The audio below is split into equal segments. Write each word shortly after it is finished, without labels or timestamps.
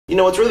You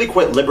know, it's really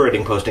quite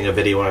liberating posting a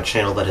video on a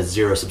channel that has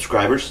 0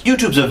 subscribers.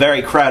 YouTube's a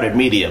very crowded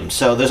medium,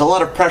 so there's a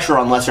lot of pressure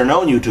on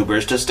lesser-known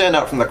YouTubers to stand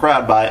out from the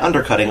crowd by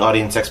undercutting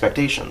audience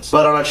expectations.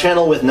 But on a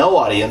channel with no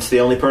audience, the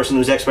only person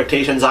whose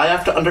expectations I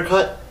have to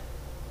undercut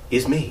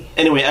is me.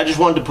 Anyway, I just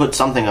wanted to put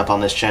something up on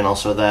this channel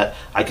so that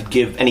I could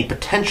give any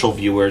potential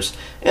viewers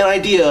an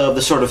idea of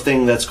the sort of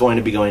thing that's going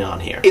to be going on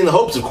here. In the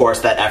hopes, of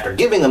course, that after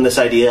giving them this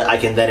idea, I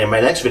can then in my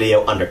next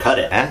video undercut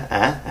it.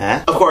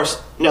 Of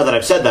course, now that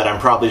I've said that, I'm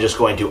probably just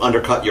going to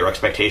undercut your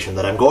expectation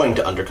that I'm going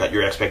to undercut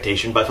your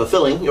expectation by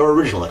fulfilling your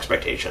original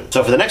expectation.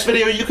 So for the next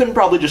video, you can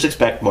probably just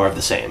expect more of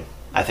the same.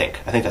 I think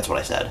that's what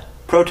I said.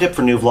 Pro tip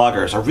for new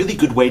vloggers, a really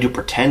good way to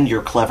pretend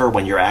you're clever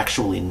when you're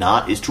actually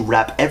not is to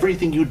wrap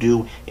everything you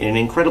do in an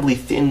incredibly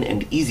thin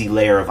and easy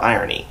layer of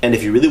irony. And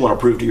if you really want to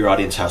prove to your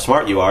audience how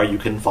smart you are, you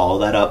can follow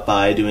that up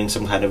by doing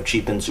some kind of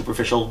cheap and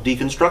superficial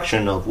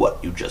deconstruction of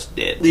what you just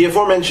did. The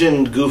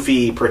aforementioned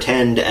goofy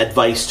pretend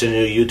advice to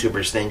new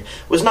YouTubers thing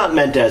was not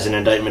meant as an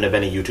indictment of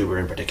any YouTuber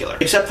in particular.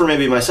 Except for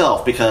maybe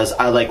myself, because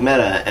I like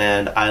meta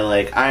and I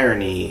like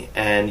irony,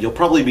 and you'll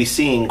probably be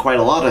seeing quite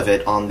a lot of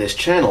it on this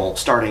channel,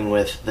 starting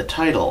with the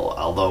title.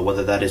 Although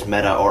whether that is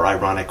meta or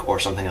ironic or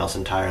something else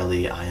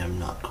entirely, I am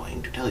not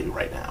going to tell you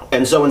right now.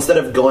 And so instead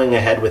of going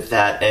ahead with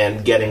that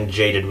and getting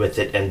jaded with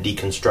it and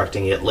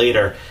deconstructing it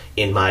later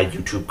in my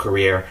YouTube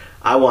career,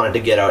 I wanted to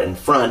get out in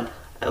front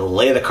and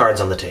lay the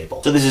cards on the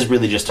table. So this is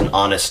really just an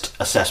honest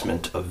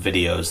assessment of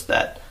videos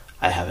that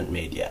I haven't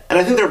made yet. And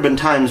I think there have been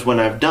times when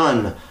I've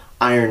done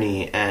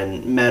irony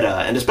and meta,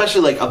 and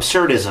especially like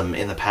absurdism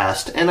in the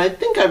past, and I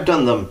think I've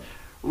done them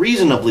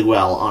reasonably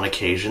well on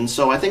occasion,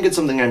 so I think it's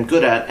something I'm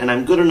good at, and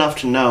I'm good enough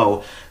to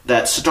know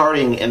that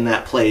starting in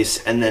that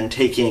place and then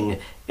taking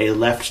a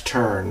left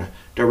turn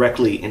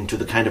directly into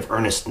the kind of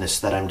earnestness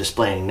that I'm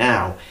displaying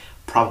now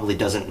probably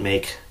doesn't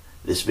make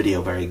this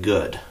video very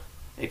good,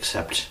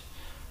 except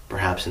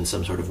perhaps in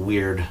some sort of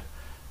weird,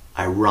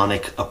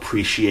 ironic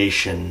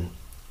appreciation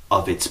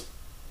of its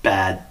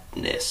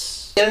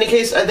badness. In any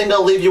case, I think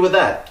I'll leave you with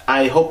that.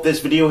 I hope this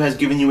video has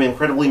given you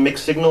incredibly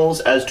mixed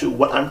signals as to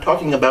what I'm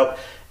talking about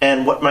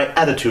and what my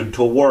attitude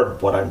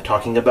toward what I'm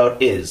talking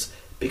about is,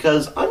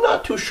 because I'm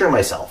not too sure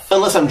myself.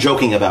 Unless I'm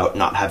joking about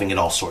not having it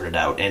all sorted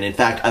out, and in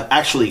fact, I've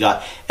actually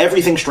got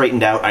everything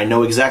straightened out, I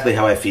know exactly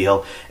how I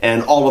feel,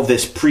 and all of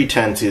this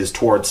pretense is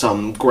toward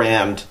some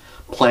grand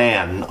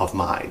plan of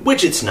mine.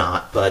 Which it's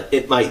not, but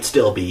it might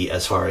still be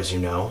as far as you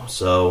know,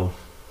 so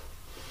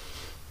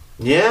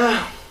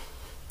yeah.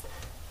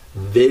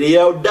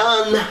 Video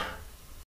done!